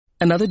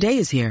Another day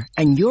is here,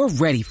 and you're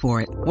ready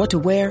for it. What to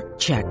wear?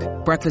 Check.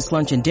 Breakfast,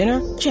 lunch, and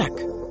dinner? Check.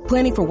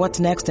 Planning for what's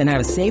next and how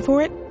to save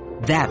for it?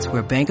 That's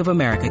where Bank of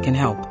America can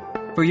help.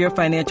 For your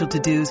financial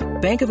to-dos,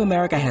 Bank of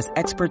America has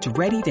experts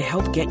ready to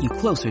help get you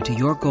closer to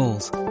your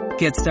goals.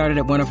 Get started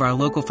at one of our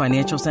local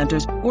financial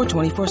centers or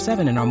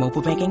 24/7 in our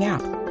mobile banking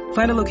app.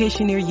 Find a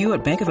location near you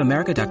at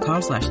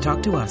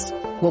bankofamerica.com/talktous.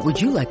 What would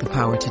you like the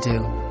power to do?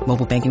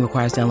 Mobile banking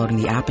requires downloading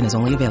the app and is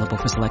only available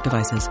for select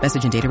devices.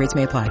 Message and data rates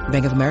may apply.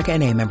 Bank of America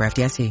N.A., member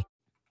FDIC.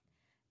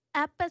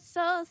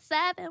 Episode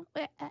 7.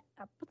 We're at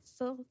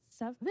episode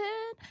 7.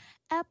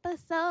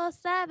 Episode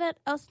 7.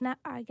 Oh, snap.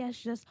 Our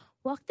guest just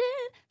walked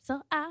in.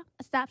 So I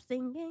stopped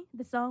singing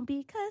the song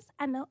because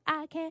I know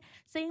I can't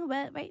sing.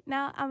 But right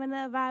now I'm in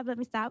a vibe. Let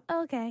me stop.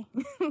 Okay.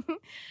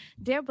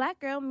 Dear Black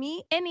girl,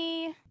 me,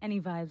 Any.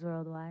 Any vibes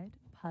worldwide.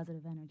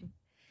 Positive energy.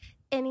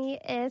 Any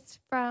is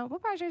from,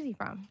 what part of Jersey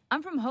from?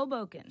 I'm from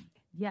Hoboken.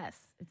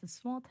 Yes, it's a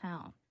small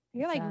town.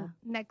 You're like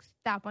next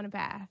stop on the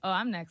path. Oh,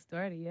 I'm next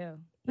door to you.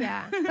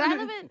 Yeah. So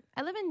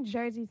I live in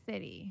Jersey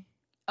City.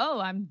 Oh,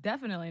 I'm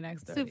definitely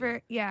next door.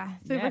 Super. Yeah.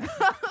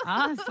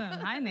 Awesome.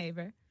 Hi,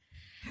 neighbor.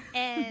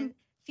 And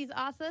she's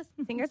also a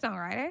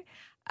singer-songwriter.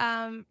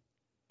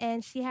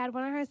 And she had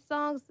one of her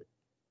songs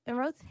in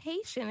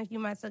rotation a few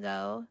months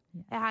ago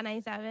at Hot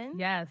 97.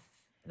 Yes.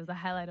 It was the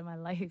highlight of my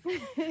life.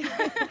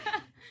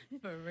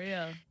 For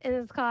real. It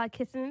is called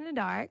Kissing in the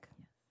Dark.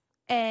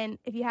 And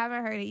if you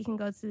haven't heard it, you can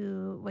go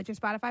to, what's your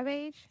Spotify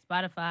page?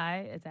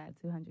 Spotify, it's at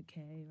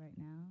 200K right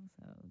now,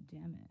 so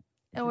jam it.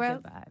 It's and where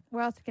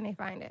else can they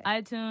find it?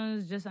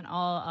 iTunes, just on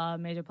all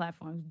major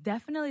platforms.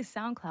 Definitely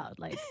SoundCloud.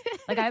 Like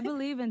I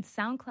believe in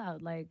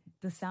SoundCloud. Like,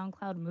 the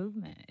SoundCloud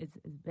movement is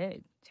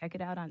big. Check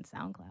it out on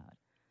SoundCloud.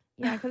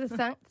 Yeah, because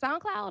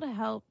SoundCloud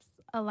helps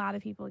a lot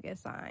of people get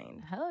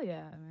signed. Hell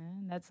yeah,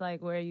 man. That's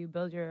like where you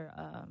build your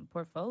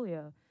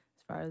portfolio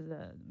as far as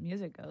the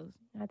music goes.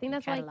 I think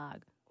that's catalog.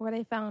 Like where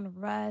they found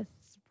Russ,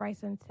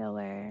 Bryson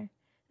Tiller,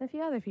 and a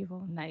few other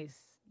people. Nice.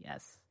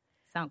 Yes.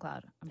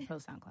 SoundCloud. I'm pro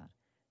SoundCloud.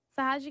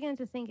 So how did you get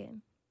into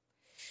singing?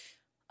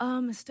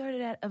 It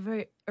started at a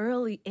very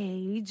early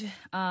age.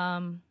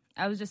 I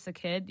was just a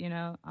kid, you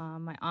know.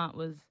 My aunt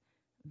was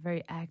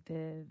very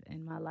active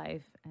in my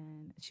life,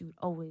 and she would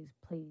always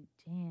play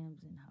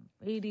jams in her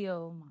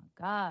radio. Oh, my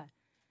God.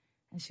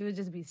 And she would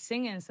just be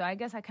singing. So I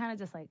guess I kind of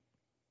just, like,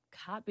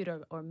 copied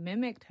or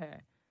mimicked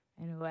her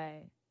in a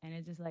way. And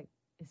it just, like,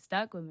 it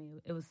stuck with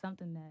me. It was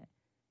something that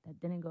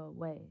didn't go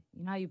away.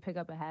 You know how you pick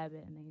up a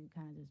habit and then you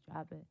kind of just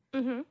drop it?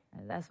 Mm-hmm.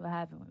 That's what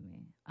happened with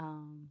me.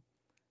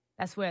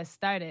 That's where it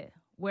started.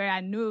 Where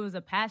I knew it was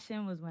a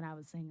passion was when I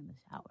was singing in the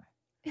shower.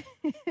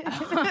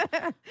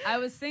 I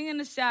was singing in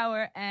the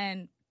shower,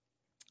 and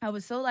I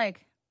was so,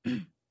 like,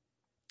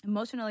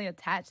 emotionally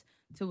attached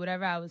to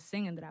whatever I was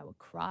singing that I would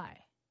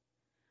cry.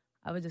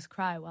 I would just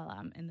cry while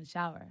I'm in the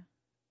shower.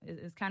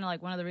 It's kind of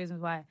like one of the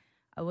reasons why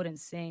I wouldn't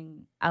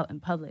sing out in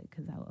public,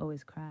 because I would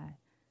always cry,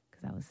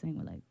 because I was singing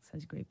with, like,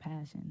 such great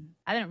passion.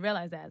 I didn't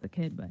realize that as a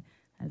kid, but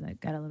as I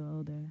got a little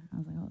older, I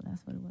was like, oh,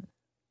 that's what it was.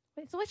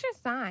 Wait, so what's your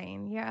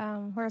sign, your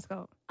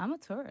horoscope? I'm a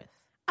Taurus.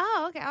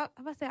 Oh, okay. I was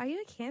about to say, are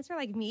you a Cancer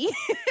like me?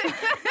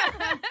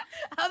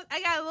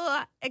 I got a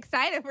little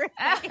excited for a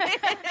second.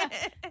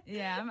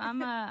 Yeah,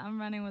 I'm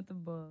running with the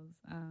bulls.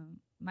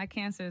 My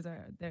Cancers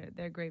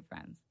they're great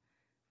friends.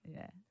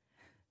 Yeah.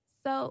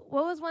 So,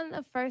 what was one of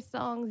the first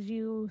songs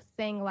you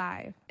sang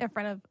live in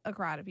front of a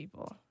crowd of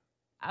people?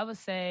 I would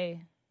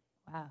say,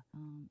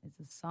 it's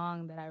a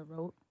song that I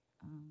wrote.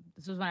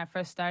 This was when I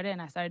first started,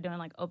 and I started doing,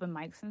 like, open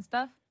mics and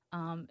stuff.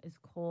 It's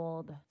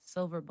called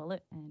Silver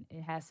Bullet, and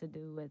it has to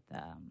do with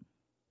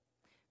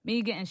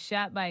me getting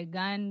shot by a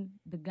gun.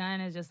 The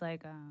gun is just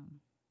like a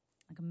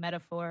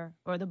metaphor,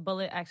 or the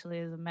bullet actually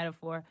is a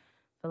metaphor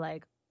for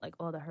like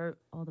all the hurt,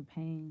 all the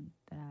pain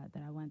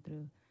that I went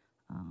through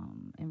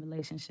in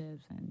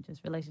relationships and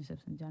just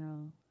relationships in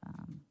general.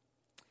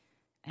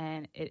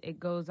 And it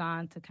goes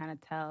on to kind of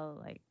tell,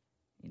 like,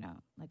 you know,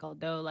 like,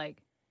 although,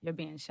 like, you're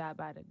being shot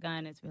by the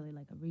gun, it's really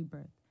like a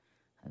rebirth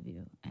of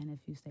you. And if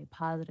you stay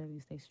positive, you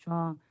stay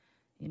strong,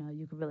 you know,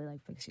 you can really,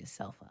 like, fix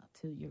yourself up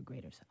to your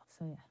greater self.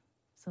 So, yeah,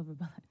 Silver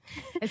Bullet.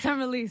 It's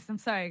unreleased. I'm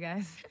sorry,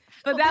 guys.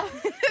 But that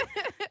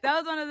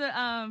was one of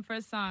the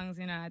first songs,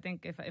 you know. I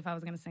think if I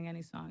was going to sing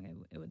any song,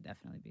 it would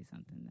definitely be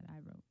something that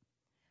I wrote.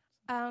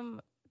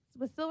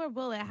 With Silver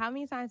Bullet, how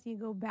many times do you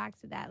go back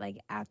to that, like,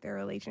 after a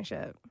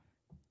relationship?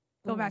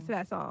 Go back to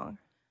that song?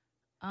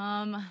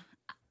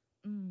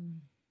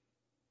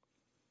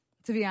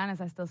 To be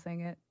honest, I still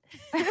sing it.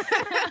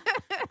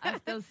 I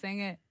still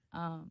sing it.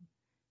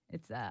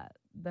 It's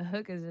the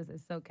hook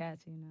is so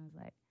catchy, you know.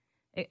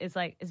 It's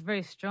like it's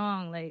very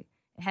strong. Like,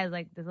 it has,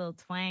 like, this little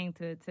twang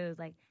to it too. It's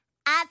like,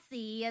 I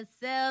see a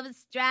silver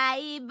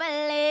striped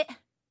bullet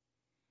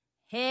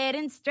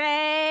heading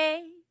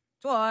straight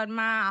toward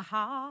my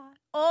heart.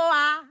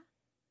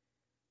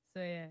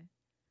 So yeah.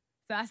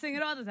 So I sing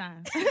it all the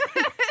time.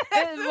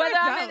 Whether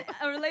I'm in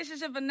a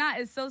relationship or not,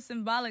 it's so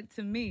symbolic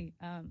to me.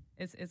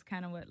 It's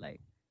kind of what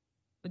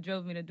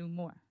drove me to do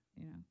more,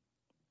 you know.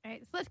 All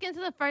right, so let's get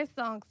into the first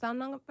song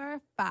number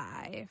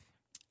 5.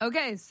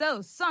 Okay,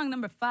 so song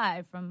number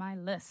 5 from my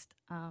list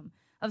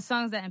of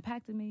songs that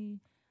impacted me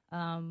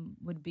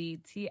would be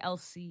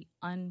TLC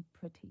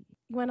Unpretty.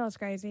 You want to know what's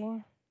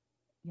crazy?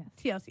 Yes.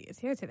 TLC is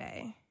here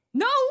today.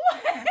 No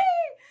way!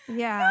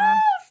 Yeah. No,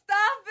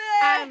 stop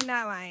it! I'm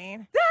not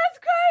lying. That's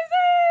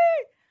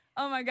crazy!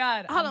 Oh my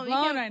God, I'm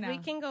blown right now. We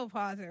can go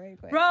pause it right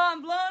quick. Bro,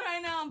 I'm blown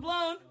right now. I'm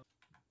blown.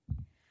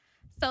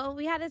 So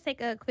we had to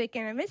take a quick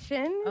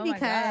intermission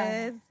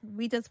because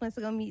we just went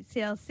to go meet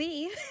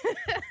TLC.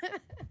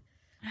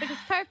 Which is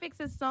perfect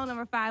since song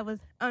number 5 was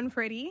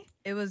Unpretty.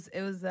 It was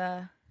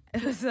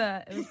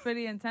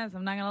pretty intense.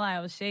 I'm not gonna lie. I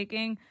was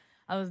shaking.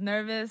 I was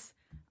nervous.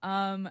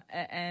 And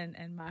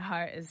my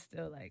heart is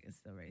still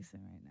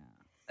racing right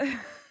now.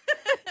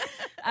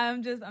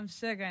 I'm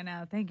shook right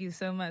now. Thank you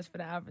so much for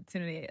the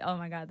opportunity. Oh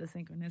my God, the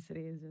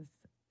synchronicity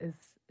is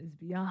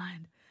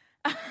beyond.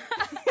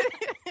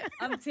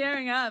 I'm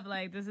tearing up.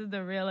 Like, this is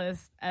the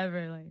realest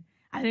ever. Like,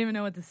 I didn't even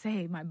know what to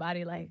say. My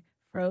body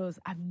froze.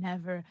 I've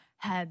never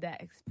had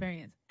that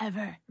experience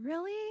ever.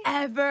 Really?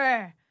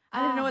 Ever.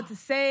 I didn't know what to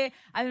say.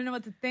 I didn't know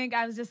what to think.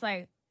 I was just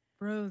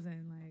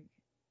frozen. Like,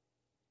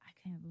 I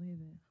can't believe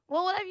it.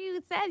 Well, whatever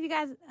you said, you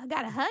guys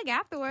got a hug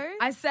afterwards.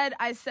 I said,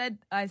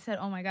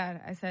 oh my God.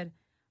 I said,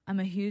 I'm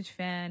a huge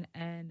fan,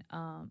 and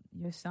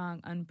your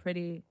song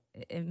Unpretty,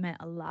 it meant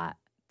a lot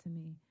to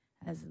me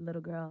as a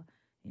little girl.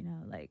 You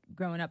know,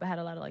 growing up, I had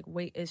a lot of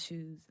weight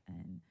issues,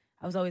 and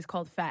I was always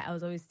called fat. I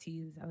was always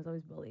teased. I was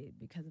always bullied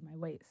because of my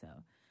weight. So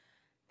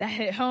that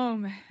hit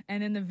home.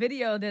 And in the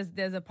video,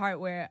 there's a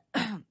part where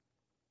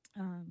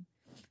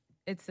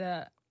it's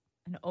an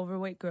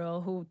overweight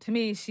girl who, to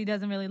me, she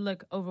doesn't really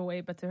look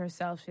overweight, but to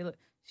herself,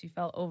 she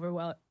felt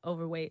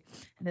overweight.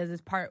 And there's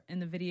this part in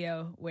the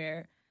video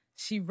where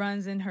she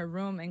runs in her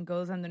room and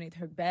goes underneath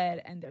her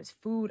bed, and there's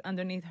food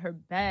underneath her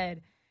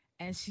bed.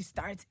 And she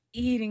starts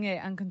eating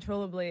it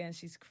uncontrollably, and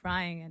she's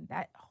crying. And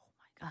that, oh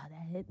my God,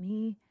 that hit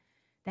me.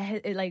 That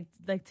hit it like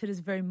to this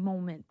very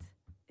moment.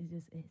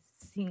 It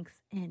sinks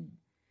in.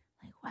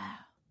 Like, wow,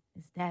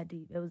 it's that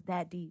deep. It was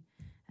that deep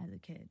as a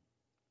kid.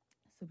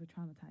 Super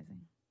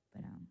traumatizing.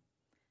 But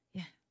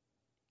yeah.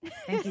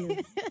 Thank you,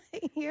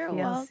 You're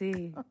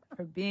TLC, welcome.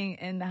 for being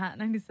in the Hot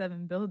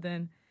 97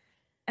 building,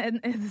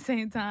 and at the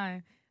same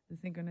time, the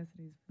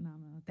synchronicity is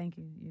phenomenal. Thank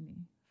you,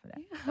 Uni, for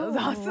that. That was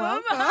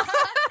awesome.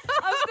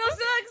 I'm still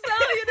shook, so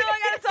I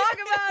gotta talk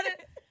about it.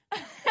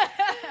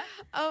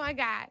 Oh my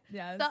God.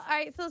 Yes. So, all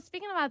right. So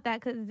speaking about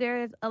that, because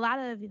there's a lot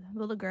of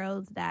little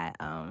girls that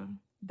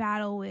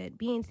battle with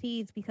being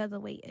teased because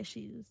of weight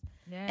issues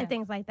and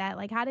things like that.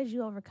 Like, how did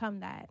you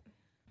overcome that?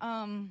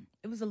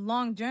 It was a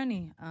long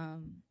journey.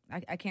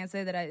 I can't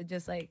say that I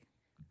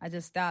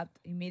just stopped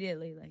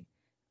immediately.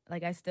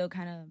 Like I still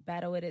kind of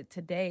battle with it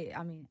today.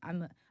 I mean,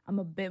 I'm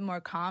a bit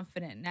more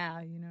confident now.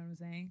 You know what I'm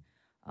saying?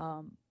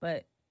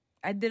 But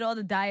I did all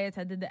the diets.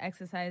 I did the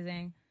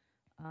exercising.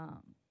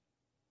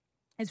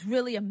 It's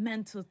really a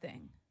mental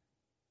thing.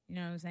 You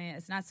know what I'm saying?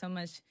 It's not so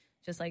much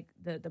just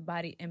the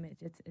body image.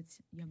 It's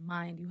your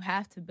mind. You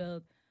have to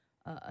build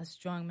a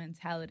strong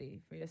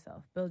mentality for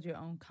yourself. Build your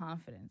own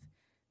confidence,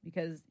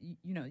 because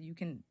you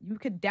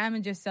could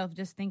damage yourself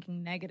just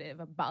thinking negative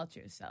about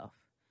yourself.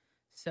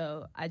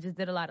 So I just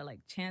did a lot of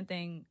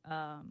chanting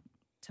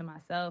to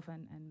myself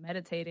and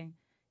meditating.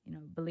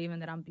 Believing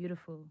that I'm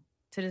beautiful.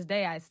 To this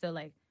day, I still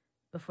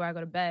before I go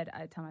to bed,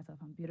 I tell myself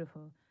I'm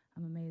beautiful.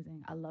 I'm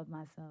amazing. I love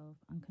myself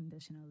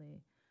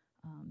unconditionally.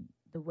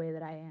 The way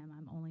that I am,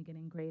 I'm only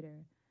getting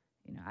greater.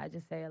 I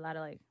just say a lot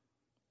of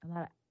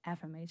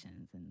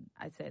affirmations, and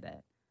I'd say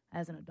that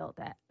as an adult,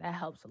 that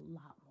helps a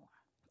lot more.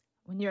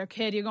 When you're a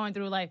kid, you're going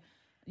through a lot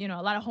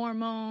of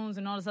hormones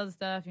and all this other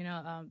stuff.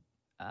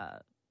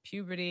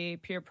 Puberty,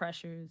 peer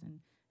pressures, and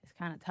it's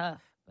kind of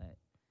tough. But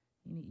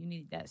you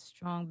need that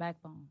strong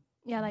backbone.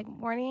 Yeah,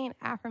 morning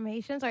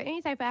affirmations or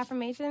any type of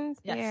affirmations.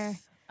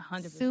 Yes,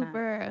 100%. They're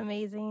super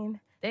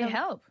amazing. They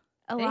help.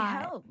 A they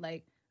lot. help.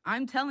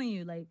 I'm telling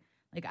you,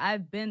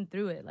 I've been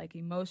through it,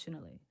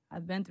 emotionally.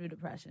 I've been through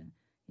depression,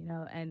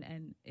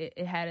 and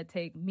it had to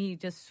take me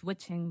just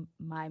switching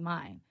my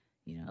mind,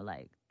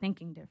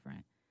 thinking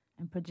different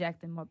and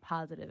projecting more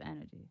positive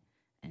energy.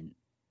 And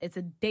it's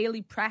a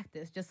daily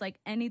practice, just like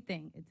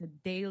anything. It's a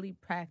daily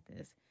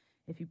practice.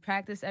 If you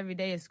practice every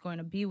day, it's going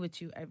to be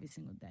with you every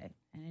single day.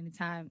 And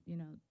anytime,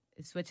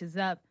 it switches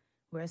up,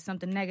 where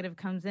something negative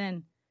comes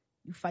in,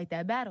 you fight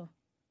that battle.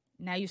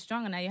 Now you're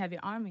stronger. Now you have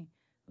your army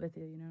with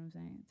you, you know what I'm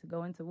saying, to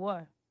go into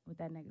war with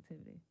that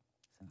negativity.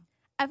 So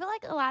I feel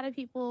like a lot of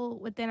people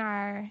within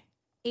our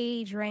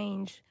age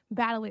range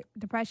battle with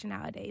depression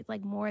nowadays,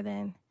 more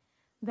than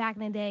back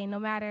in the day. No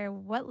matter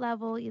what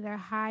level, either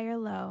high or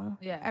low,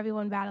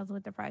 everyone battles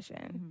with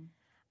depression.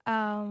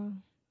 Mm-hmm.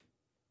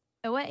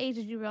 At what age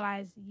did you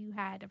realize you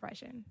had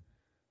depression?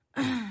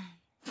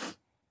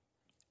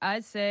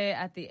 I'd say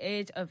at the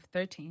age of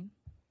 13.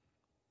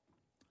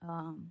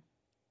 I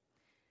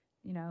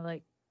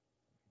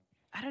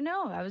don't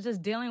know. I was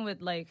just dealing with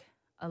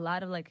a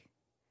lot of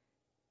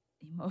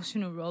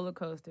emotional roller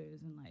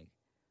coasters, and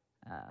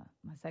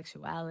my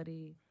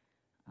sexuality,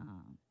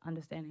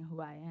 understanding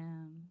who I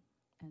am,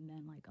 and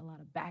then like a lot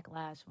of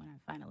backlash when I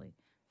finally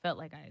felt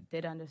like I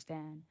did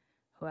understand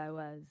who I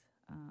was.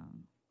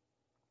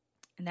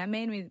 And that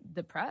made me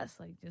depressed,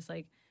 like just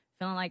like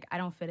feeling like I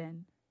don't fit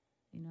in,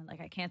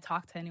 like I can't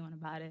talk to anyone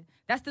about it.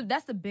 That's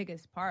the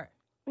biggest part.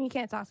 When you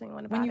can't talk to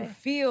anyone about when it. you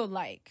feel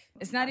like,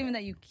 it's not even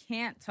that you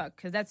can't talk,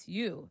 because that's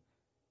you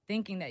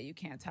thinking that you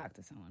can't talk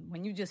to someone.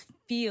 When you just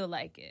feel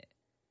like it,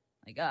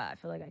 like, I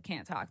feel like I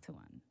can't talk to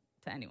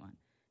anyone.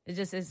 It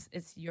just is,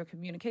 it's your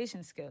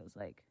communication skills.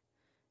 Like,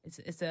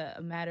 it's a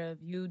matter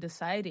of you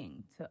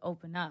deciding to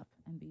open up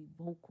and be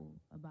vocal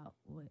about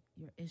what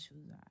your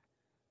issues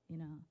are,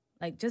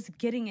 like just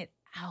getting it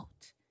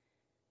out,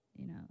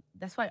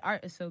 That's why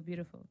art is so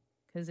beautiful,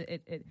 because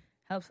it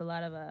helps a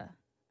lot of,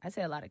 I'd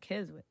say a lot of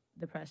kids with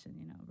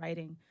depression,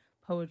 writing,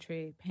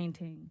 poetry,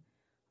 painting,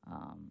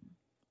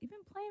 even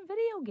playing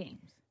video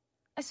games.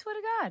 I swear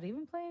to God,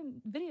 even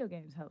playing video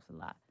games helps a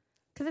lot.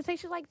 Because it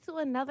takes you, like, to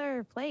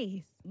another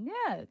place.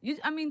 Yeah.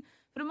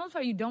 For the most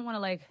part, you don't want to,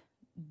 like,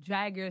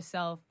 drag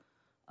yourself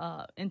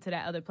into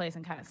that other place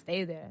and kind of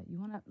stay there. You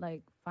want to,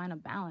 like, find a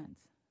balance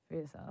for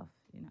yourself,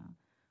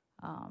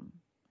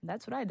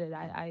 That's what I did.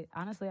 I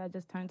honestly, I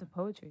just turned to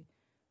poetry,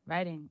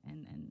 writing,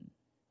 and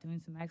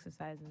doing some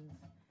exercises.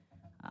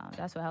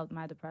 That's what helped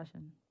my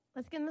depression.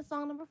 Let's get into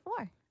song number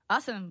 4.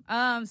 Awesome.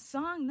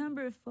 Song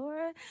number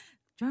 4.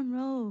 Drum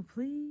roll,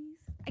 please.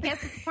 I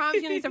guess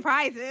promise you any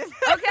surprises.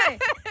 Okay.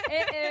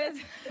 It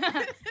is.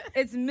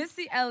 It's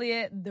Missy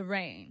Elliott, The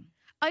Rain.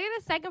 Oh, you're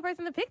the second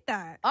person to pick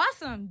that.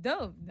 Awesome.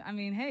 Dope. I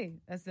mean, hey,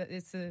 it's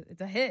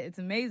a hit. It's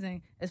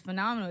amazing. It's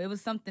phenomenal. It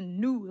was something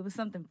new. It was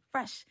something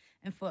fresh.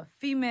 And for a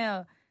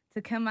female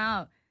to come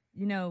out,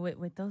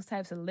 with those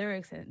types of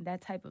lyrics and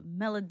that type of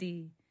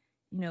melody,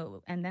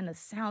 and then the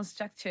sound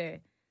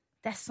structure,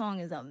 that song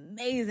is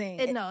amazing.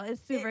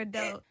 It's super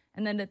dope.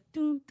 And then the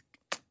doom,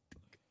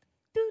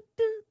 doom,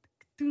 doom,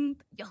 doom.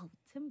 Yo,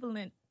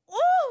 Timbaland.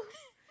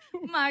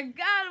 Ooh, my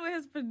God, with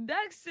his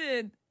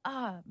production.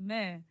 Ah,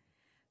 man.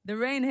 The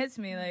Rain hits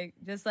me, I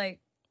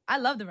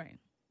love The Rain,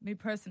 me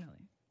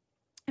personally.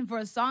 And for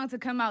a song to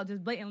come out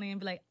just blatantly and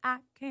be like, I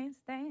can't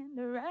stand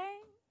the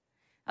rain,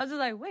 I was just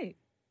like, wait,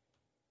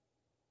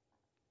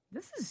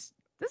 this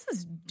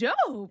is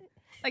dope.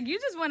 Like, you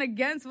just went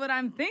against what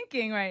I'm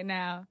thinking right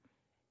now.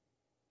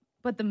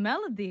 But the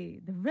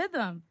melody, the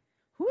rhythm,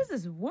 who is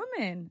this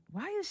woman?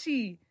 Why is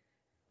she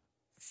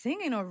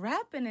singing or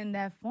rapping in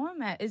that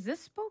format? Is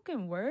this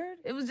spoken word?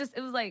 It was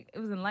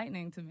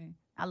enlightening to me.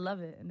 I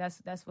love it. And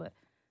that's what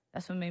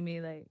made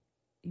me, like,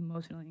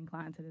 emotionally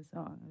inclined to this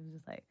song. It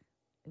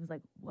was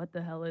like, what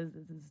the hell is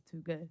this? This is too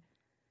good.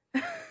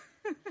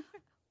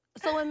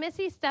 So when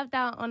Missy stepped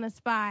out on the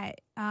spot,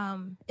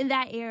 in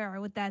that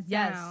era with that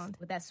sound,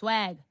 with that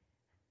swag,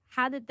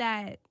 how did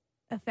that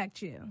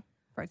affect you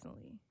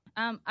personally?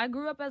 I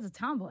grew up as a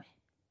tomboy,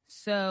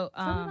 so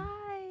So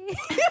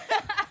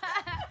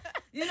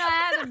did I.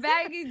 I had the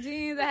baggy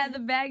jeans, I had the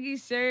baggy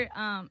shirt.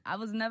 I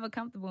was never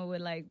comfortable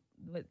with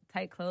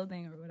tight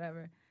clothing or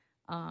whatever.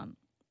 And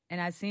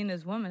I seen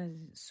this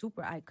woman, this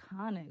super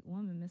iconic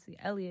woman, Missy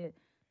Elliott,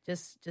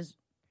 just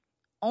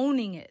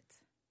owning it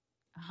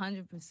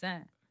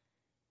 100%.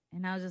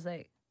 And I was just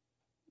like,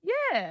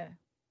 yeah,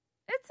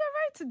 it's all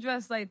right to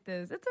dress like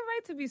this. It's all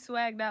right to be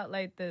swagged out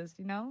like this,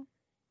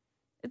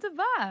 It's a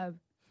vibe.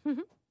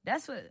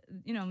 That's what,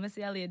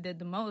 Missy Elliott did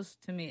the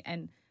most to me.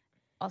 And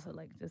also,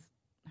 just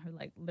her,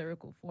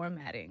 lyrical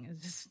formatting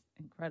is just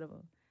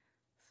incredible.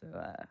 So,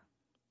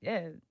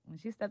 when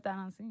she stepped out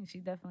on scene,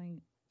 she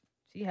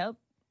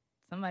helped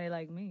somebody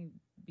like me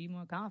be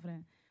more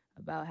confident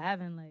about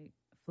having,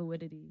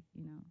 fluidity,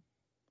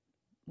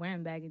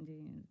 wearing baggy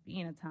jeans,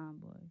 being a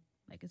tomboy.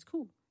 It's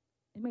cool.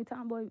 It made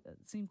tomboy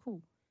seem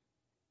cool.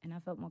 And I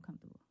felt more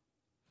comfortable.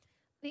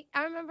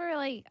 I remember,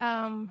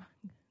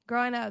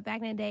 growing up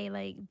back in the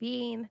day,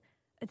 being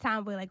a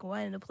tomboy,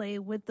 wanting to play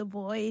with the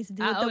boys,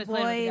 do what the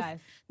boys,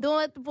 doing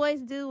what the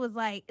boys do was,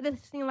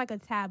 it seemed like a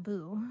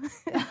taboo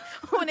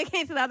when it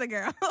came to the other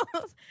girls.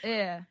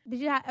 Yeah. Did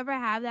you ever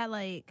have that,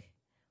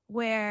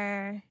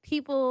 where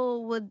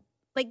people would,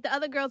 the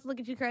other girls look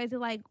at you crazy,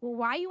 well,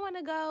 why you want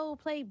to go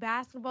play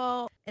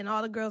basketball? And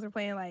all the girls are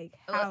playing,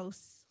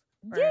 house.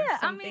 Yeah,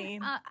 something. I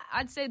mean,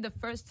 I'd say the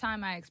first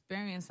time I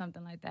experienced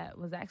something like that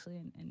was actually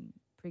in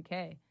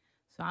pre-K.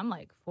 So I'm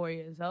 4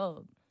 years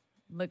old,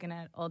 looking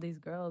at all these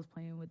girls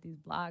playing with these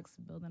blocks,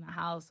 building a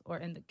house, or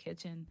in the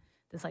kitchen,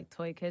 this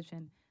toy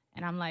kitchen.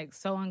 And I'm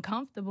so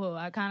uncomfortable.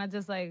 I kind of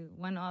just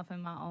went off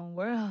in my own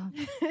world.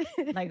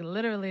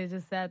 Literally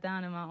just sat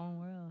down in my own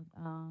world.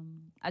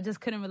 I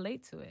just couldn't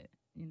relate to it,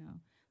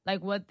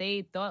 what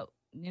they thought,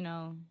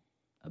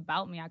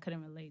 about me, I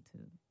couldn't relate to.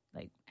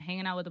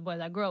 Hanging out with the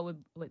boys. I grew up with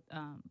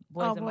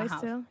boys in my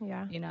house. Too?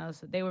 Yeah.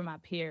 So they were my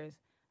peers.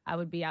 I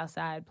would be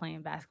outside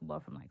playing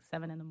basketball from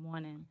 7 in the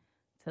morning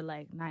to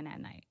 9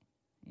 at night.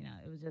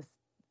 It was just,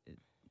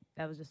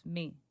 that was just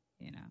me,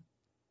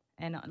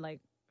 And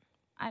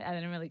I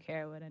didn't really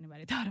care what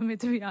anybody thought of me,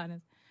 to be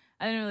honest.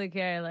 I didn't really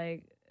care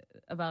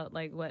about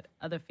like what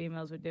other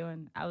females were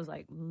doing. I was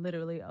like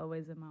literally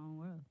always in my own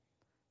world,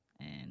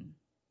 and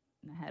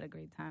I had a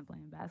great time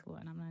playing basketball.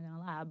 And I'm not gonna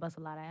lie, I bust a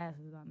lot of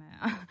asses on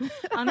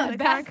that on that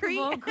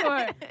basketball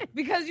court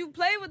because you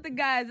play with the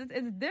guys.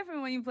 It's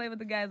different when you play with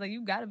the guys. Like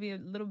you got to be a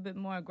little bit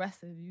more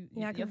aggressive.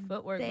 Your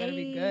footwork better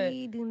be good.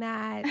 They do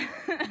not.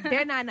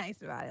 They're not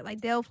nice about it.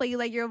 Like they'll play you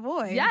like you're a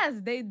boy. Yes,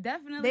 they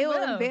definitely They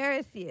will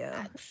embarrass you.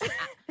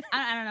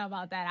 I don't know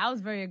about that. I was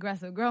very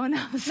aggressive growing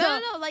up. So.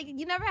 No. Like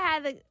you never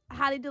had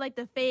how they do like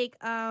the fake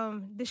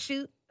the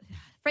shoot.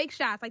 Fake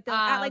shots, like they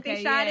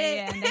shot it.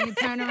 Yeah, and then you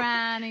turn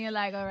around and you're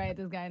like, all right,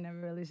 this guy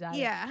never really shot it.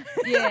 Yeah.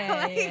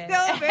 Yeah.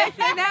 No,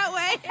 embarrassing that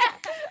way.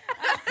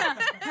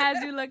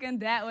 Had you looking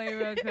that way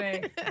real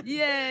quick.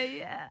 Yeah.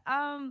 Yeah,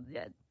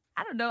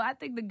 I don't know. I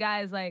think the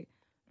guys, like,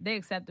 they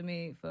accepted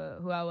me for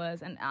who I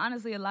was. And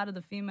honestly, a lot of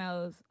the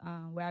females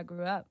where I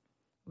grew up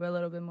were a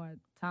little bit more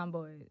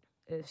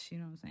tomboy-ish, you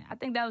know what I'm saying? I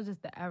think that was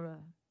just the era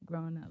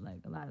growing up,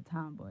 like a lot of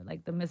tomboy,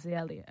 like the Missy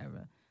Elliott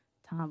era.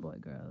 Tomboy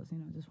girls, you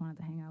know, just wanted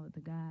to hang out with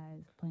the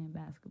guys, playing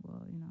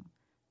basketball, you know,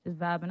 just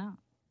vibing out.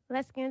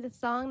 Let's get into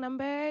song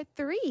number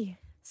 3.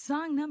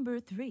 Song number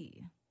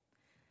 3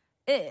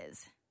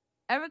 is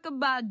Erykah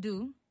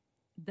Badu,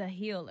 The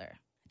Healer.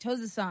 I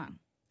chose this song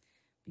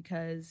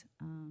because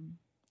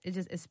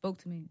it spoke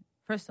to me.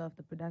 First off,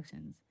 the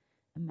production's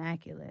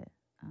immaculate.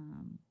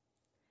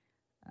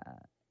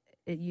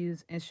 It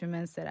used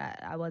instruments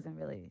that I wasn't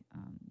really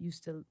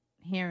used to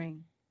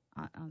hearing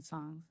on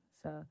songs,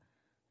 so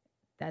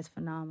that's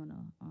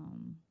phenomenal.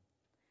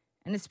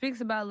 And it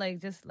speaks about, like,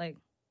 just, like,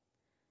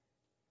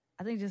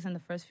 I think just in the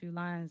first few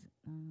lines,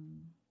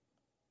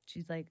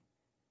 she's, like,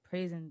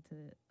 praising to,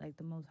 like,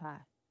 the Most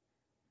High.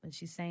 But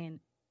she's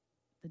saying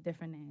the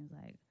different names,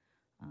 like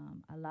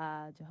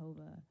Allah,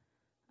 Jehovah,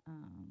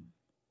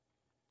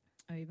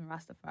 or even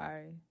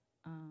Rastafari.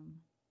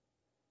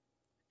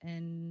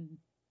 And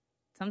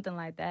something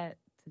like that,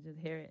 to just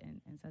hear it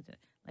in such a,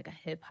 like, a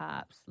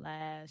hip-hop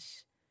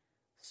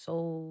 /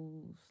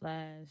 soul /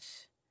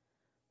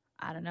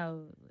 I don't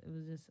know. It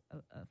was just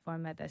a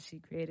format that she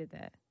created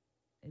that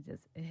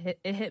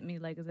it hit me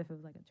like as if it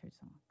was like a church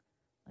song,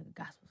 like a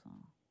gospel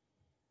song.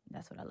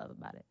 That's what I love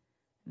about it.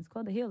 And it's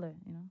called The Healer,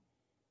 you know.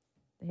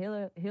 The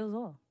Healer heals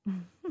all.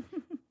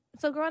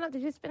 So growing up,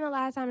 did you spend a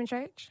lot of time in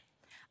church?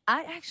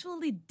 I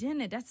actually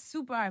didn't. That's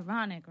super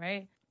ironic,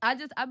 right? I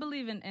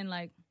believe in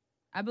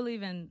I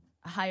believe in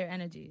a higher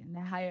energy, and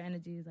that higher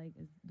energy is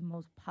the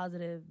most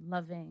positive,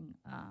 loving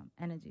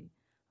energy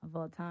of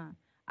all time.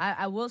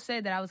 I will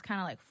say that I was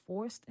kind of like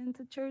forced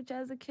into church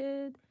as a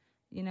kid.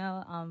 You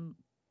know,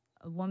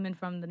 a woman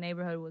from the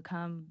neighborhood would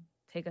come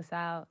take us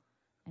out,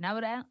 and I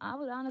would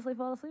honestly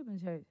fall asleep in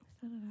church.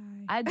 So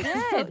did I did.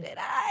 So did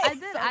I. I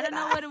did. I don't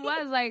know what it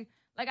was. Like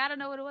I don't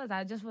know what it was.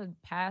 I just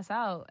would pass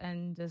out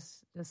and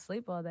just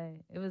sleep all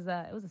day. It was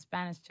a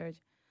Spanish church,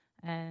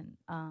 and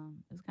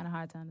it was kind of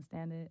hard to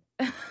understand it.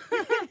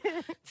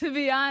 To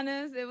be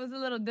honest, it was a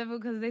little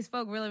difficult because they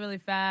spoke really, really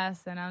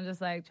fast, and I'm just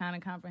like trying to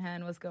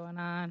comprehend what's going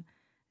on.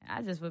 And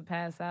I just would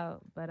pass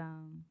out. But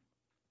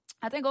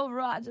I think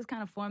overall, I just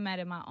kind of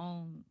formatted my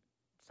own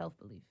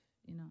self-belief,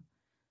 you know,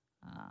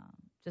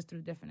 just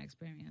through different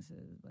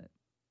experiences. But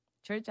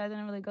church, I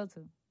didn't really go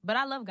to. But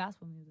I love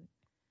gospel music.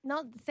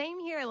 No, same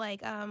here.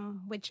 Like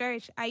with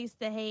church, I used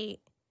to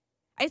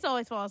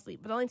always fall asleep.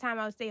 But the only time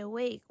I would stay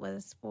awake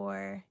was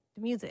for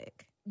the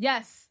music.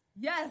 Yes.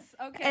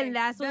 Okay. And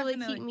that's what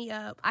would keep me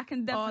up. I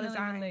can definitely all the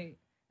time. relate.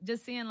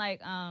 Just seeing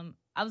I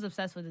was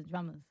obsessed with the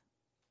drummers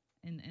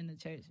in the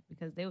church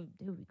because they would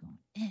be going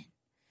in,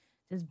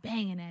 just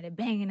banging at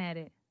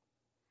it.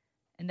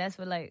 And that's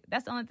what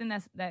that's the only thing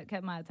that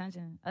kept my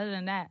attention. Other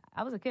than that,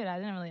 I was a kid. I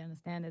didn't really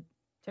understand it.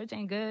 Church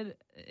ain't good.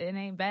 It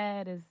ain't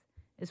bad.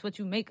 It's what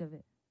you make of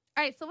it.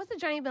 All right. So what's the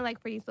journey been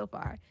like for you so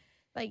far?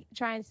 Like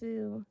trying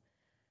to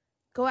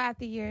go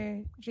after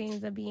your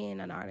dreams of being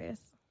an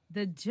artist.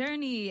 The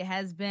journey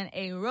has been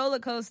a roller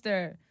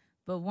coaster,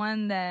 but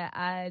one that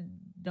I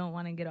don't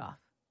want to get off.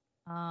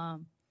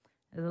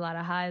 There's a lot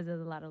of highs, there's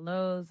a lot of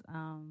lows.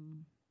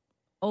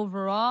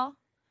 Overall,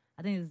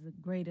 I think it's the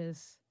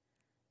greatest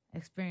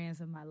experience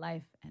of my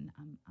life, and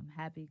I'm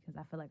happy because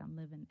I feel like I'm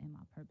living in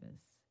my purpose.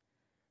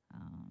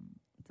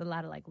 It's a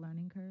lot of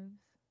learning curves,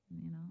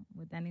 you know,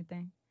 with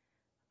anything.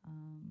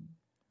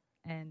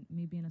 And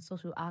me being a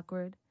social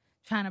awkward,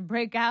 trying to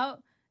break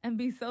out and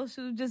be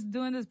social, just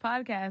doing this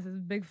podcast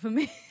is big for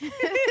me.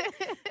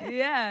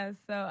 Yeah,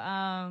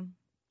 so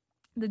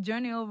the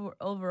journey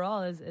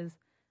overall is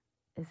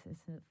a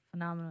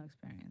phenomenal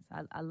experience.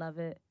 I love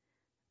it,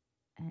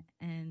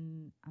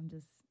 and I'm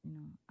just, you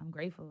know, I'm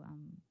grateful.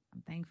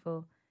 I'm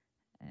thankful,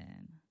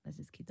 and let's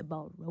just keep the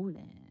ball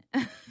rolling.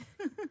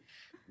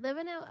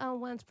 Living in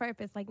one's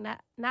purpose,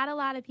 not a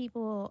lot of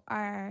people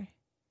are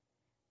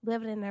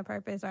living in their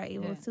purpose or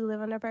able to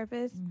live in their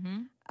purpose.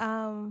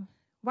 Mm-hmm.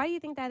 Why do you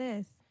think that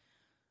is?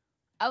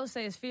 I would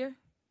say it's fear.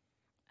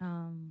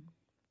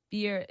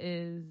 Fear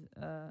is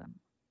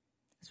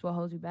it's what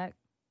holds you back.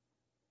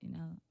 You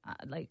know,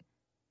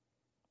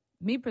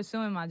 me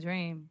pursuing my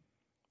dream,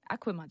 I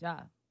quit my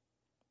job.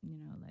 You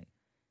know,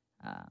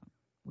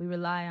 we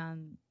rely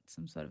on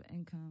some sort of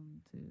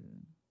income to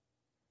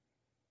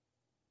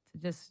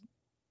just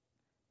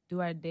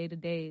do our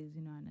day-to-days,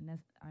 you know,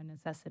 our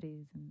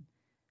necessities. And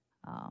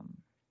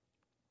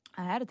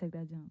I had to take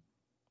that jump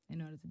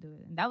in order to do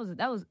it. And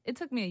that was it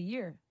took me a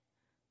year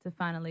to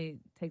finally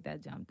take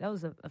that jump. That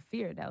was a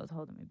fear that was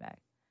holding me back.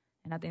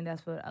 And I think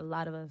that's what a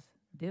lot of us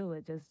deal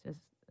with, just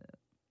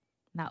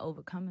not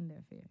overcoming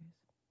their fears,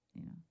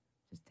 you know.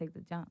 Just take the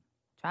jump.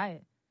 Try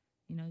it.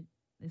 You know,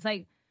 it's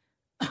like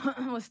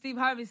what Steve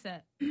Harvey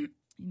said, you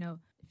know,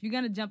 if you're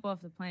going to jump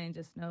off the plane,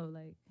 just know,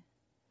 like,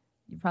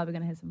 you're probably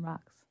going to hit some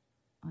rocks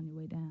on your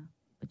way down.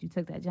 But you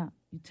took that jump.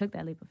 You took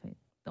that leap of faith.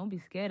 Don't be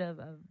scared of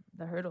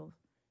the hurdles.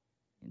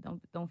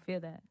 Don't fear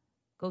that.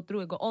 Go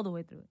through it. Go all the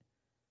way through it.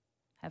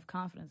 Have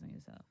confidence in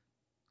yourself.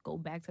 Go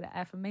back to the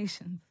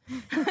affirmations.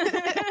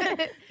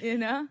 You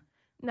know?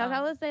 No,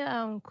 I would say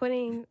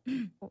quitting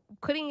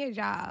your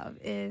job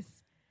is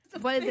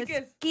one of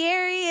the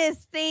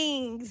scariest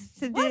things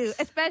to do,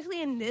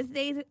 especially in this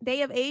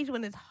day of age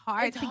when it's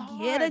hard to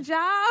get a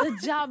job. The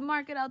job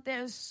market out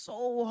there is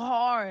so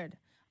hard.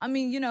 I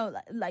mean, you know,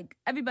 like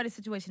everybody's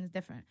situation is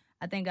different.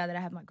 I thank God that I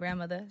have my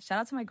grandmother. Shout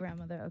out to my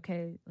grandmother,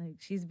 okay? Like,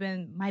 she's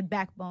been my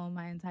backbone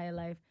my entire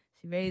life.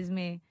 She raised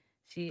me.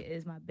 She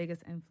is my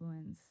biggest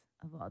influence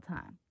of all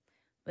time.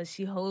 But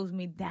she holds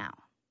me down,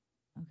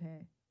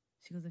 okay?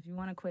 She goes, if you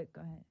want to quit,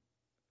 go ahead.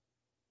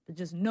 But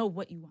just know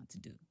what you want to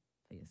do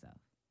for yourself.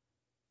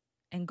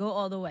 And go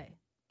all the way.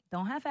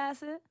 Don't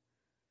half-ass it.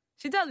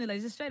 She tells me,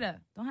 like, just straight up,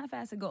 don't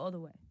half-ass it, go all the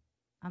way.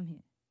 I'm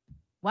here.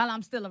 While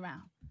I'm still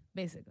around,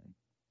 basically.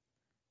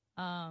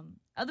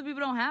 Other people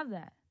don't have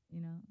that,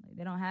 you know? Like,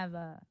 they don't have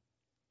their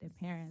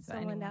parents or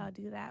someone that'll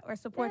do that or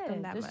support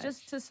them that much.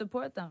 Just to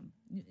support them.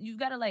 You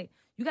gotta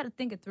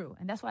think it through.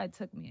 And that's why it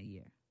took me a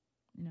year.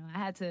 You know, I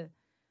had to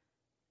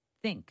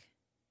think,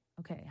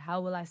 okay,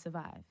 how will I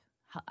survive?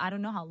 I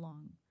don't know how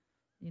long,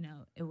 you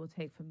know, it will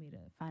take for me to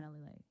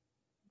finally, like,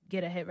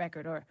 get a hit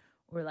record or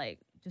like,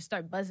 just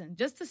start buzzing.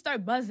 Just to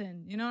start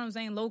buzzing, you know what I'm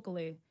saying,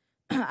 locally.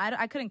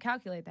 I couldn't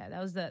calculate that. That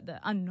was the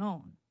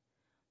unknown.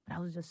 But I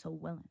was just so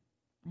willing.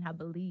 And I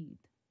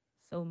believed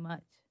so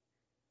much.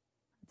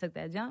 I took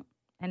that jump.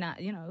 And,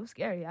 you know, it was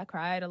scary. I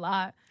cried a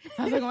lot.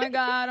 I was like, oh, my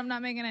God, I'm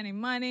not making any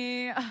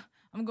money.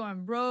 I'm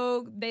going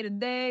broke day to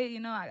day. You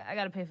know, I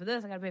got to pay for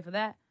this. I got to pay for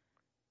that.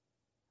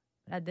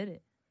 But I did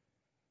it.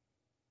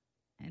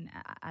 And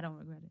I don't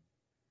regret it.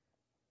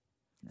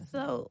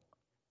 So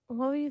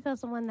what would you tell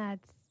someone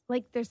that's,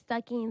 like, they're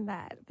stuck in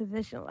that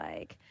position,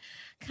 like,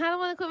 kind of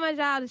want to quit my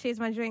job to chase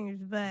my dreams,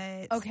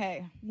 but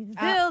okay, these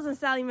bills and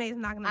Sally Mae's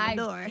knocking on the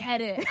door. I get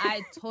it.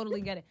 I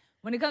totally get it.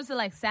 When it comes to,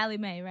 like, Sally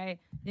Mae, right?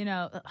 You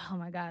know, oh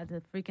my God,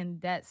 the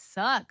freaking debt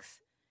sucks.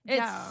 It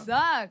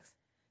sucks.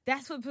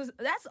 That's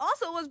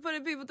also what's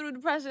putting people through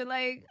depression.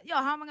 Like, yo,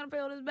 how am I gonna pay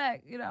all this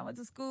back? You know, I went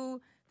to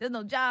school. There's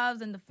no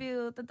jobs in the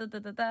field.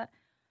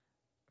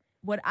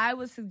 What I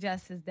would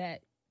suggest is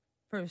that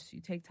first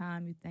you take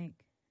time. You think.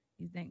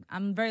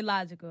 I'm very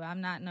logical.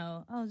 I'm not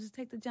just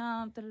take the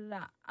jump.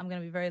 I'm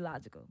gonna be very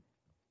logical.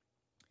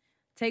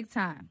 Take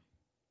time.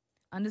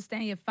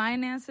 Understand your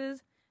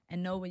finances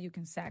and know what you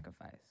can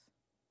sacrifice.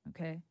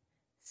 Okay?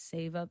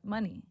 Save up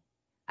money.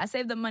 I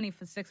saved up money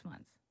for 6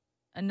 months.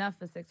 Enough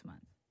for 6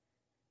 months.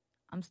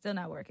 I'm still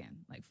not working,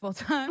 like, full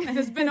time. And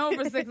it's been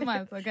over 6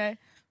 months, okay?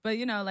 But,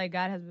 you know, like,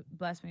 God has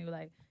blessed me with,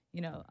 like,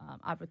 you know,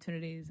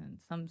 opportunities and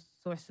some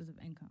sources of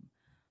income.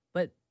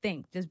 But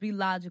just be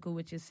logical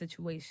with your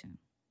situation,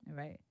 all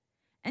right?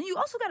 And you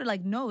also got to,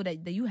 like, know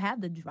that you have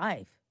the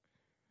drive,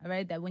 all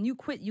right? That when you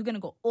quit, you're going to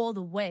go all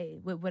the way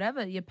with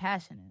whatever your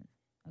passion is,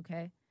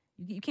 okay?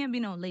 You can't be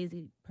no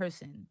lazy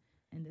person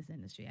in this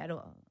industry at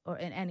all, or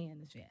in any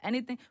industry.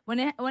 Anything, when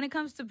it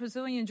comes to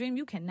pursuing your dream,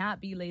 you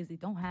cannot be lazy.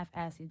 Don't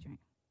half-ass your dream,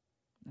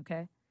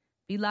 okay?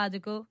 Be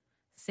logical.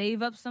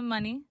 Save up some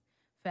money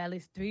for at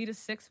least 3 to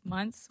 6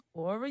 months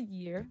or a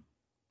year,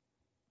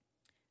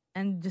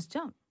 and just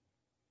jump.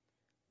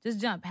 Just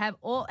jump. Have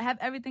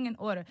everything in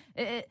order.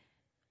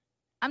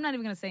 I'm not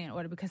even gonna say in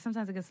order because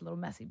sometimes it gets a little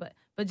messy. But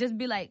just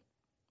be like,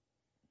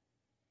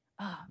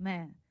 oh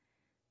man,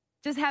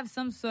 just have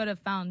some sort of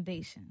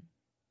foundation.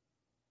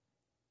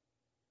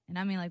 And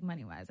I mean, like,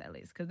 money-wise, at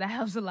least, because that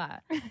helps a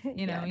lot.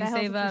 You know, you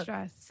save up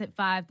 $5,000,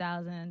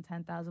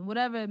 $10,000,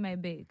 whatever it may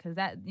be, because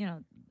that, you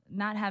know,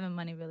 not having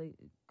money really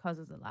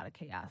causes a lot of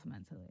chaos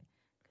mentally,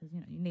 because,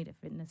 you know, you need it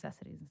for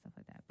necessities and stuff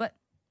like that. But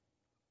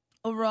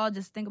overall,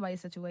 just think about your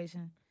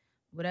situation,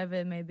 whatever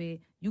it may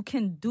be. You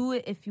can do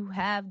it if you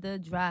have the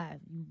drive.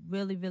 You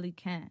really, really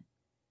can.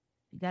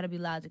 You got to be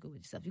logical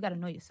with yourself. You got to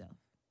know yourself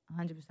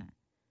 100%.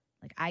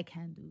 Like, I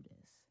can do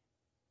this.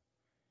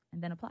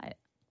 And then apply it.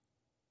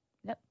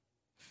 Yep.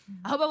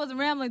 I hope I wasn't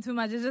rambling too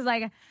much. It's just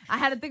like I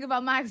had to think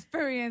about my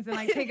experience and,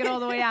 like, take it all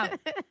the way out.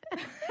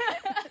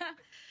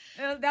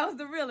 That was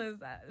the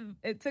realest.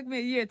 It took me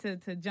a year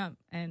to jump,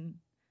 and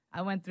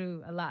I went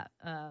through a lot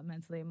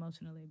mentally,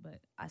 emotionally, but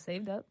I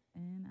saved up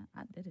and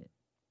I did it.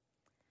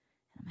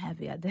 I'm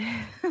happy I did.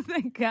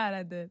 Thank God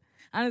I did.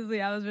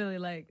 Honestly, I was really,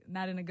 like,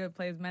 not in a good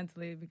place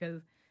mentally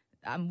because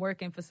I'm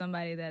working for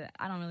somebody that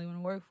I don't really want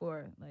to work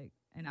for. Like,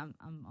 and I'm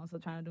also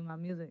trying to do my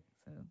music.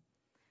 So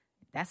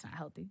that's not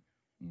healthy,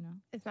 you know?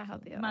 It's not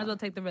healthy You at might all. as well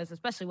take the risk,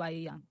 especially while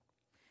you're young.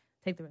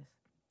 Take the risk.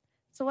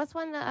 So what's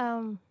one of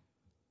the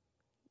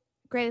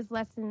greatest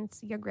lessons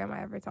your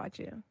grandma ever taught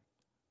you?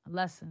 A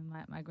lesson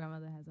my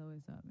grandmother has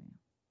always taught me.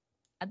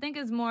 I think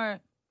it's more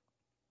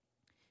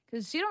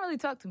because she don't really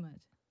talk too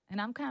much,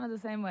 and I'm kind of the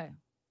same way.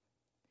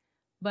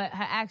 But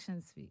her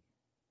actions speak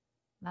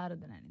louder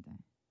than anything.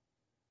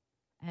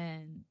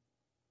 And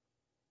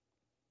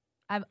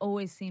I've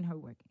always seen her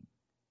working,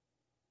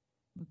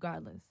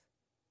 regardless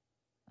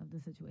of the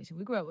situation.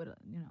 We grew up with,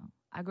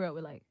 I grew up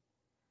with like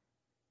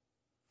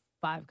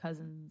 5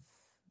 cousins,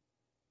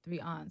 3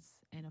 aunts,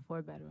 in a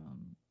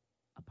 4-bedroom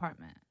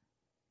apartment,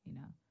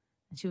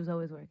 and she was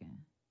always working.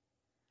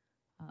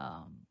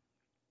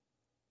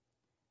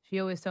 She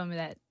always told me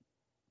that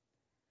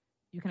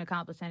you can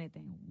accomplish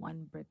anything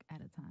 1 brick at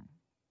a time.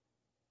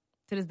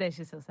 To this day,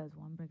 she still says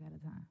 1 brick at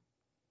a time.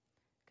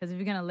 Because if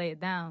you're going to lay it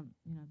down,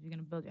 if you're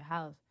going to build your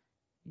house,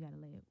 you got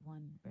to lay it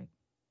 1 brick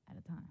at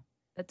a time.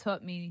 That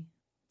taught me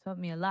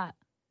a lot.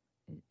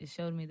 It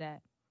showed me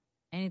that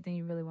anything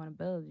you really want to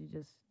build, you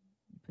just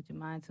put your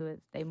mind to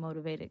it, stay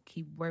motivated,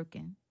 keep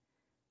working,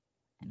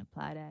 and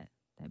apply that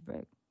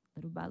brick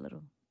little by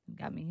little. It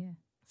got me here.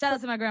 Shout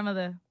out to my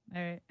grandmother.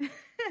 All right.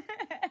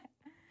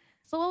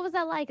 So what was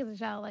that like as a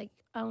child? Like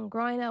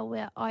growing up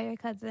with all your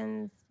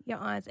cousins, your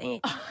aunts,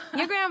 and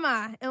your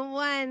grandma in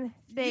one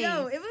space?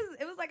 Yo, it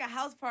was like a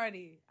house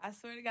party. I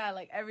swear to God,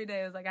 like every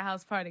day it was like a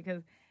house party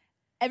because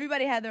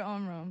everybody had their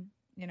own room.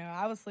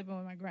 I was sleeping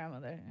with my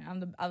grandmother.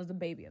 And I was the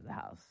baby of the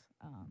house.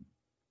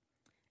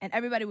 And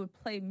everybody would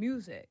play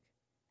music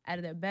out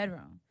of their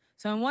bedroom.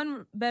 So in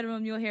one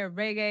bedroom, you'll hear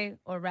reggae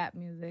or rap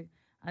music.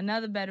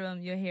 Another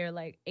bedroom, you'll hear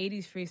like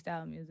 80s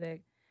freestyle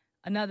music.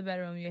 Another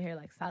bedroom, you'll hear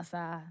like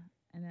salsa.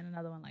 And then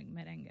another one like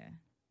merengue.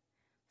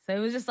 So it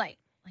was just like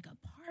a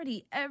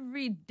party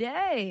every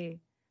day.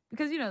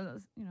 Because,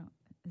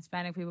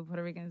 Hispanic people,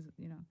 Puerto Ricans,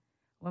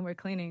 when we're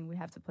cleaning, we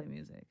have to play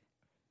music.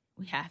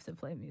 We have to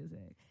play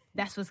music.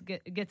 That's what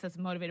gets us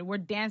motivated. We're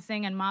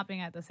dancing and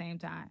mopping at the same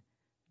time.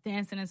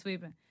 Dancing and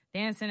sweeping.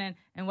 Dancing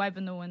and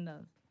wiping the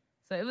windows.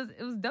 So it was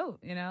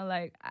dope,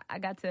 Like, I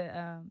got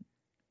to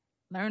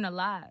learn a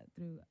lot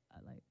through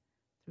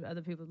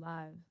other people's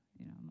lives.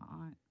 My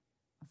aunt,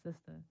 my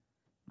sister,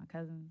 my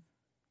cousins.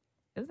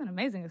 It was an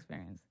amazing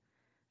experience.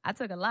 I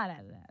took a lot out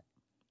of that.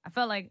 I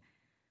felt like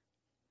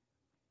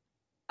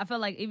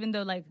even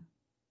though like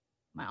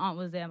my aunt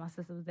was there, my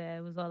sister was there,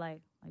 it was all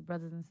like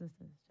brothers and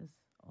sisters, just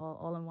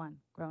all in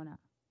one, growing up,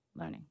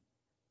 learning.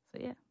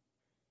 So yeah,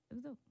 it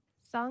was dope.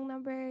 Song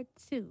number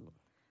 2.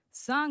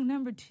 Song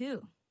number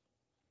 2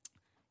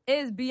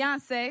 is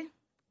Beyonce,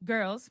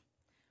 Girls,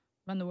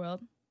 Run the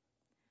World,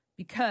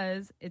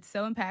 because it's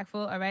so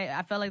impactful, all right?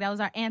 I felt like that was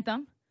our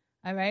anthem.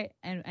 All right,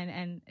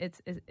 and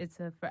it's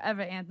a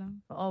forever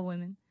anthem for all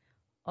women,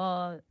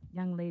 all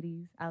young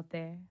ladies out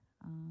there,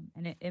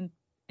 and it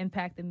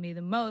impacted me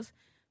the most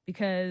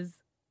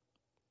because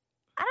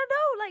I don't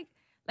know,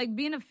 like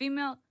being a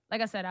female.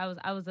 Like I said,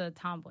 I was a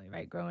tomboy,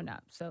 right, growing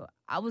up, so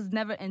I was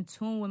never in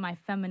tune with my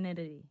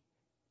femininity.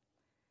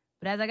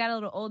 But as I got a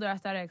little older, I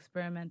started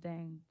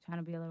experimenting, trying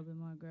to be a little bit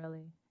more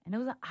girly, and it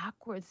was an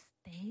awkward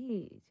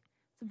stage.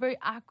 It's a very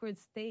awkward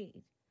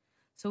stage.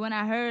 So when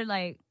I heard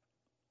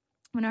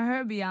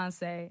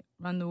Beyonce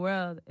Run the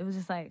World, it was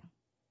just like,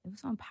 it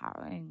was so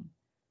empowering.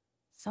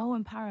 So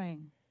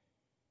empowering.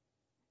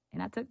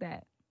 And I took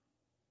that.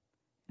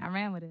 And I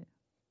ran with it.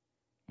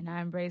 And I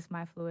embraced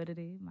my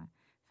fluidity, my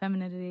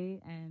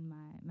femininity, and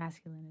my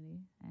masculinity.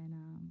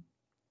 And,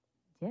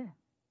 yeah.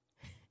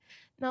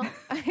 No,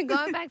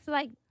 going back to,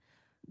 like,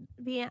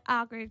 being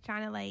awkward,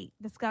 trying to, like,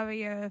 discover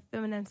your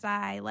feminine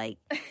side, like...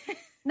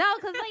 No,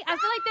 because like I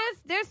feel like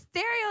there's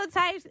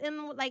stereotypes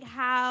in like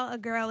how a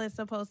girl is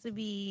supposed to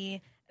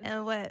be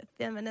and what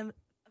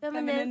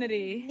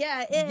femininity.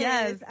 Yeah, it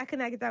yes. is. I could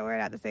not get that word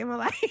out to save my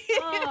life.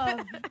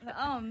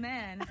 oh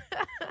man,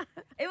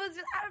 it was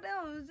just I don't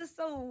know. It was just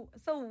so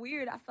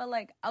weird. I felt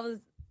like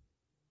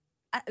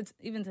it's,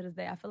 even to this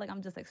day, I feel like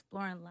I'm just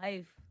exploring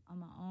life on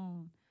my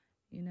own.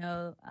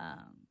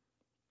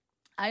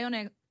 I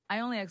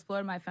only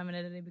explored my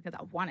femininity because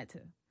I wanted to.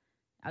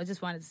 I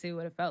just wanted to see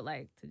what it felt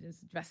like to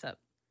just dress up.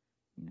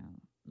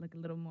 Look a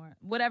little more,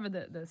 whatever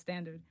the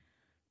standard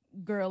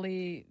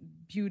girly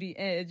beauty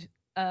image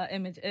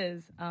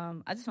is.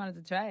 I just wanted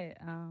to try it.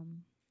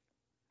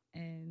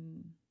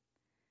 And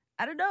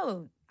I don't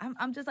know.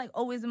 I'm just like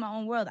always in my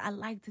own world. I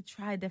like to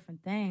try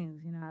different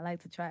things. I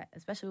like to try,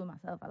 especially with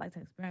myself. I like to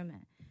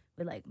experiment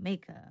with like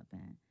makeup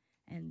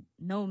and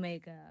no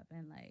makeup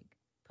and like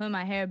putting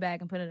my hair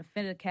back and putting a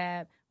fitted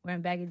cap,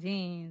 wearing baggy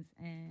jeans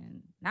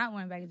and not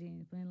wearing baggy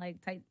jeans, putting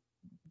like tight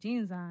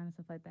jeans on and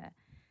stuff like that.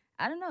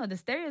 I don't know. The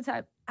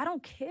stereotype, I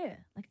don't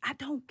care. Like, I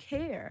don't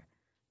care.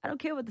 I don't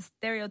care what the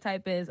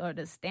stereotype is or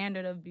the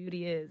standard of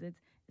beauty is.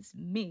 It's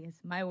me.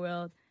 It's my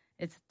world.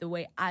 It's the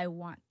way I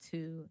want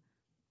to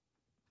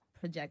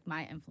project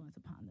my influence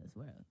upon this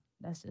world.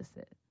 That's just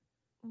it.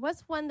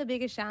 What's one of the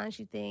biggest challenges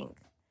you think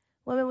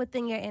women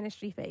within your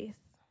industry face?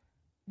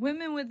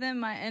 Women within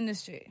my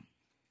industry.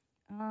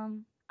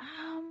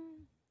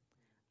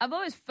 I've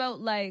always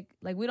felt like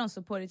we don't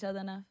support each other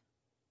enough.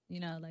 You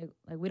know, like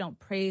we don't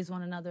praise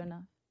one another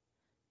enough.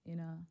 You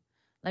know,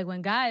 like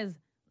when guys,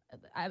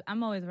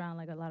 I'm always around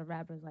like a lot of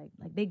rappers, like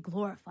they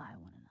glorify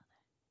one another,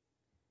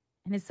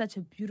 and it's such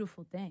a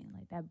beautiful thing,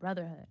 like that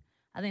brotherhood.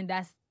 I think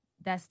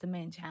that's the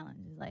main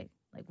challenge is like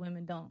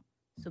women don't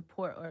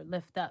support or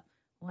lift up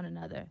one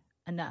another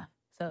enough.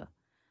 So,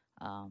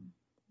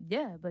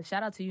 yeah, but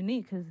shout out to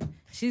Unique because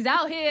she's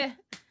out here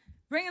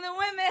bringing the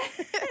women.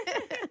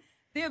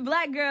 Dear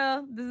Black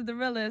girl, this is the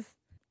realest.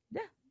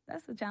 Yeah,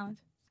 that's the challenge.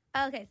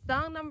 Okay,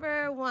 song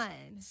number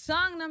 1.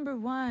 Song number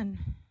 1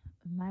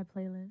 of my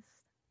playlist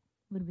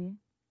would be,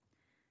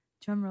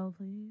 drum roll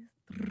please,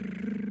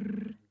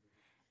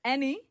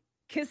 Any,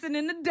 Kissing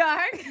in the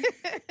Dark.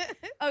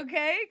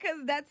 Okay,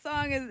 because that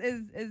song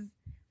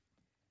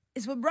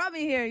is what brought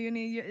me here,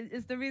 Uni.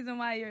 It's the reason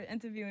why you're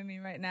interviewing me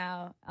right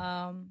now.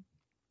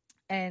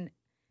 And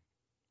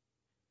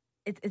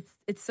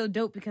it's so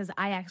dope because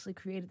I actually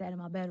created that in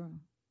my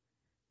bedroom.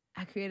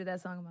 I created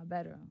that song in my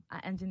bedroom. I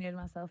engineered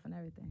myself and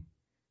everything.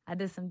 I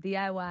did some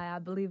DIY. I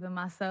believe in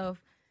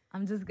myself.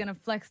 I'm just going to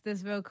flex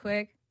this real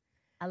quick.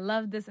 I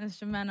love this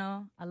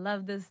instrumental. I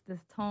love this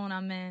tone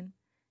I'm in.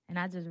 And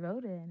I just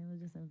wrote it, and it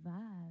was just a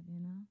vibe, you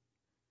know?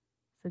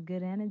 It's a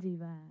good energy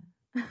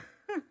vibe.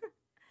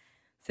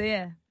 So,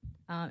 yeah,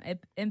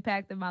 it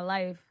impacted my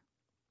life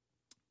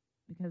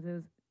because it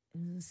was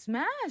a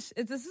smash.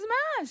 It's a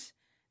smash.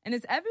 And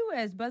it's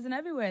everywhere. It's buzzing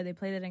everywhere. They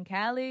played it in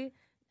Cali.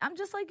 I'm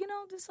just like,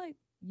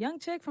 young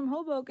chick from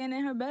Hoboken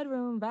in her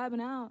bedroom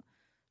vibing out,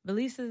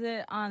 releases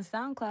it on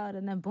SoundCloud,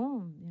 and then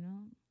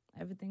boom,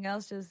 everything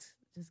else just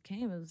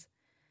came.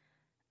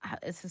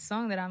 It's a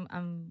song that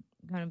I'm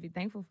gonna be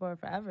thankful for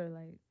forever,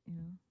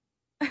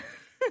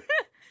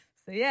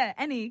 So yeah,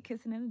 Any,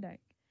 Kissing in the Dark.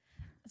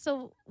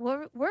 So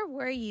where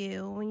were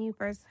you when you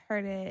first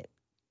heard it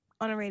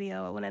on the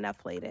radio when Enough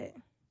played it?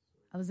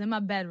 I was in my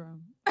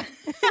bedroom.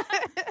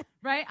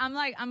 Right?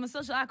 I'm a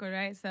social awkward,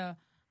 right? So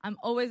I'm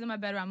always in my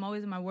bedroom. I'm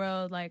always in my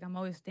world. Like, I'm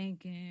always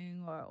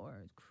thinking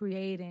or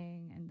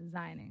creating and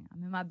designing.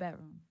 I'm in my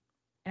bedroom.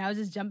 And I was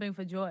just jumping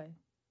for joy.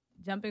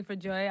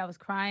 I was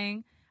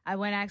crying. I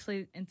went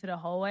actually into the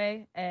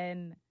hallway,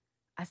 and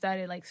I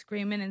started,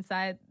 screaming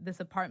inside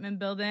this apartment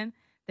building.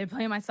 They're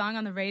playing my song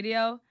on the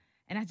radio,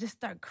 and I just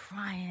start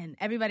crying.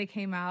 Everybody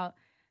came out.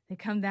 They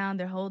come down.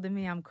 They're holding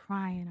me. I'm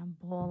crying. I'm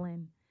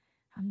bawling.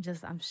 I'm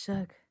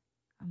shook.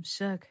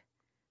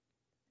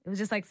 It was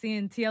just like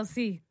seeing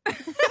TLC.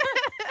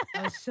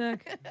 I was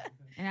shook,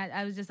 and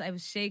I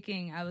was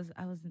shaking. I was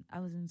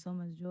in so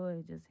much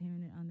joy just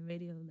hearing it on the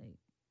radio. Like,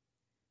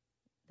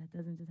 that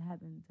doesn't just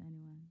happen to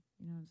anyone.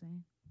 You know what I'm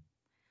saying?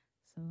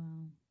 So,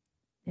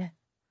 yeah,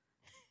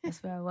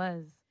 that's where I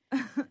was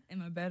in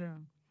my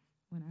bedroom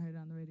when I heard it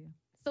on the radio.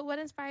 So, what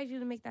inspired you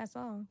to make that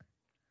song?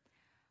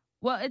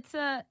 Well, it's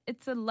a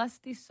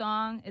lusty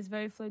song. It's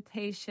very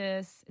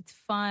flirtatious. It's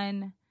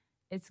fun.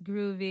 It's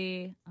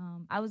groovy.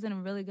 I was in a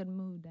really good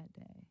mood that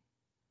day.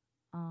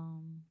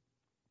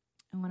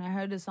 And when I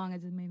heard this song,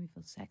 it just made me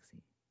feel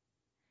sexy.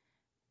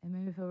 It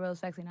made me feel real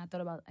sexy.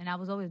 And I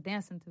was always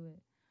dancing to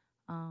it,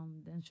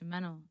 the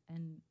instrumental.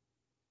 And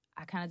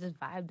I kind of just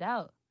vibed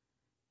out.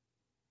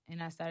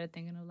 And I started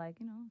thinking of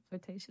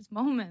flirtatious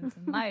moments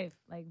in life,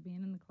 like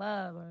being in the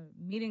club or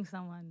meeting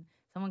someone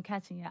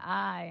catching your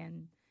eye,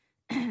 and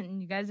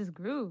you guys just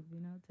groove,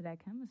 to that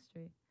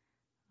chemistry.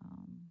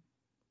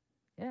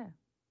 Yeah,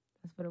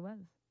 that's what it was.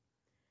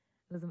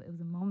 It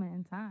was a moment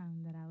in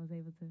time that I was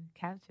able to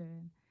capture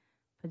and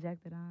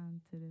project it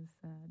on to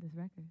this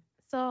record.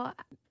 So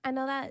I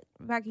know that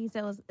record you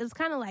said it was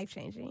kind of life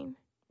changing.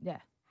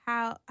 Yeah.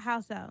 How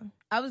so?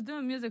 I was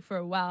doing music for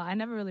a while. I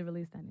never really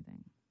released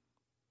anything.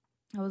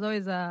 I was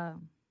always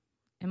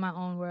in my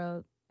own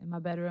world, in my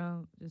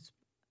bedroom, just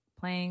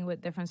playing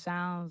with different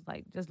sounds,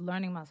 just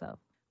learning myself.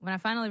 When I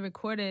finally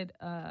recorded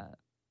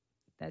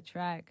that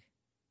track,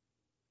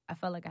 I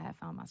felt like I had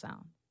found my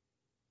sound.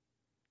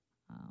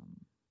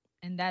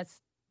 And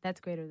that's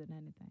greater than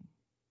anything.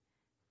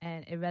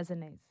 And it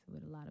resonates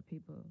with a lot of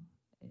people.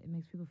 It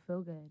makes people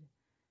feel good.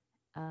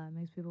 It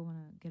makes people want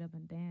to get up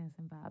and dance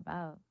and vibe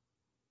out.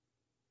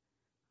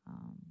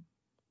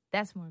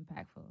 That's more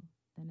impactful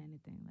than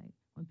anything. Like,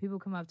 when people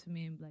come up to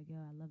me and be like, yo,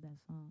 I love that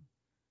song,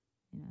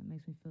 it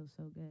makes me feel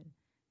so good.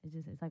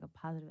 It's like a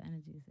positive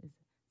energy. It's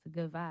a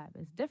good vibe.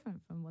 It's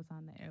different from what's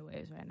on the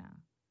airwaves right now,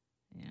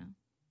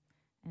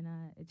 And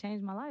it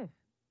changed my life.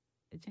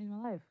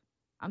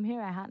 I'm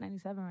here at Hot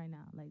 97 right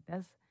now. Like,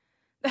 that's...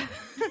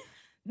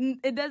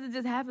 It doesn't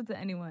just happen to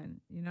anyone,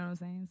 you know what I'm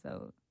saying?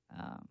 So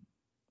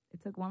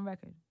it took one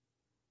record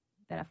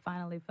that I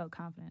finally felt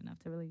confident enough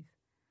to release.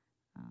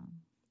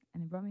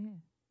 And it brought me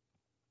here.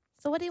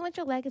 So what do you want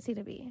your legacy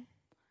to be?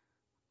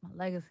 My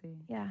legacy?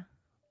 Yeah.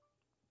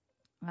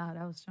 Wow,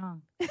 that was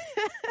strong.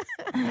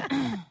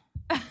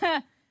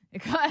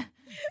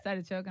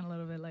 Started choking a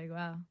little bit, like,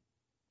 wow.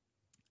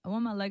 I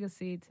want my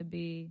legacy to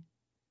be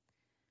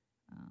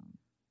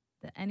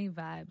the Any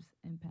Vibes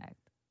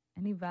impact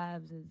Any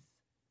vibes is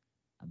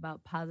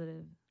about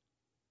positive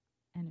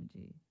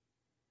energy,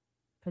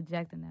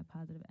 projecting that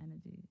positive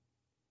energy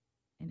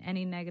in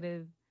any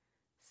negative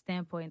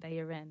standpoint that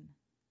you're in.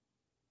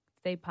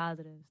 Stay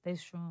positive, stay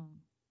strong,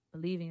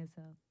 believe in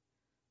yourself.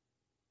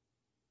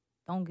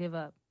 Don't give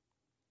up.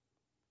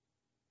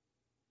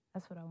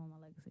 That's what I want my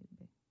legacy to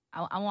be.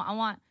 I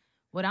want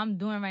what I'm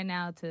doing right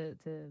now to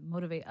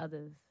motivate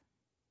others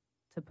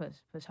to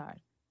push hard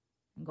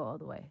and go all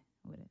the way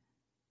with it.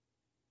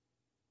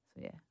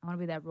 So yeah, I want to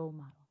be that role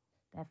model,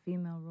 that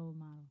female role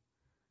model,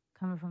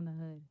 coming from the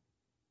hood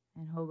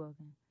in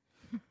Hoboken.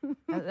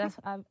 that's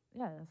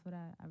what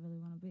I really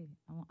want to be.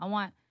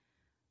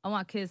 I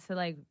want kids to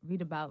like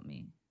read about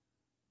me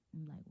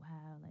and like,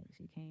 wow, like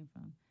she came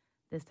from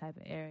this type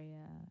of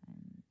area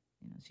and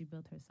she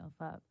built herself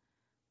up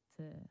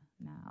to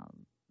now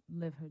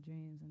live her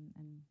dreams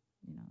and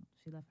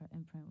she left her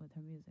imprint with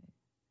her music.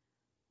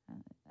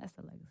 That's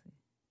the legacy.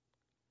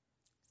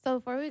 So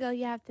before we go,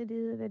 you have to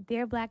do the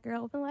Dear Black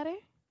Girl open letter.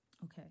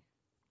 Okay.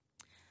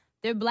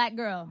 Dear Black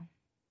Girl.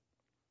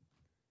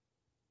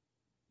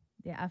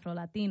 Dear Afro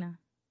Latina.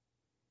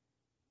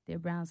 Dear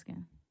brown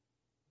skin.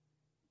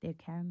 Dear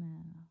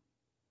caramel.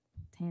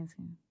 Tan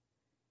skin.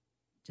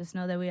 Just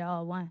know that we are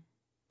all one.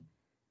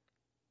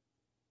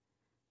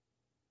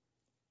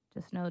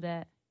 Just know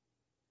that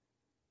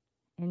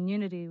in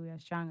unity we are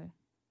stronger.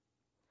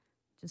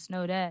 Just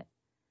know that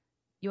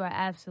you are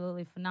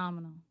absolutely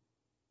phenomenal.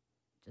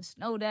 Just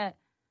know that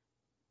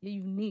you're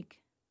unique.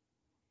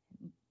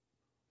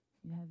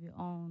 You have your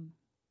own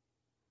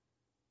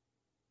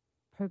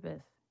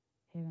purpose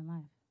here in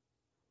life.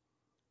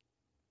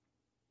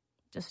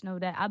 Just know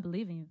that I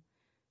believe in you.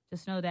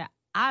 Just know that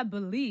I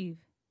believe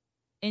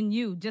in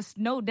you. Just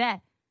know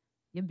that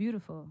you're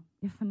beautiful.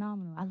 You're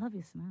phenomenal. I love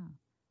your smile.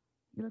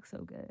 You look so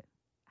good.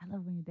 I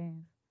love when you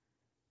dance.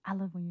 I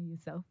love when you're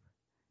yourself.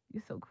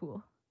 You're so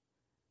cool.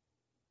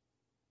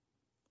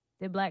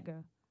 They're black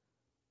girl.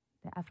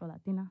 They're Afro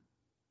Latina.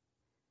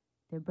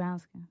 They're brown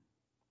skin.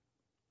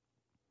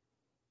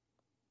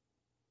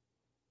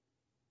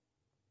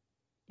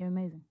 You're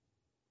amazing.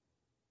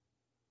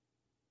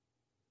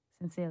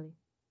 Sincerely.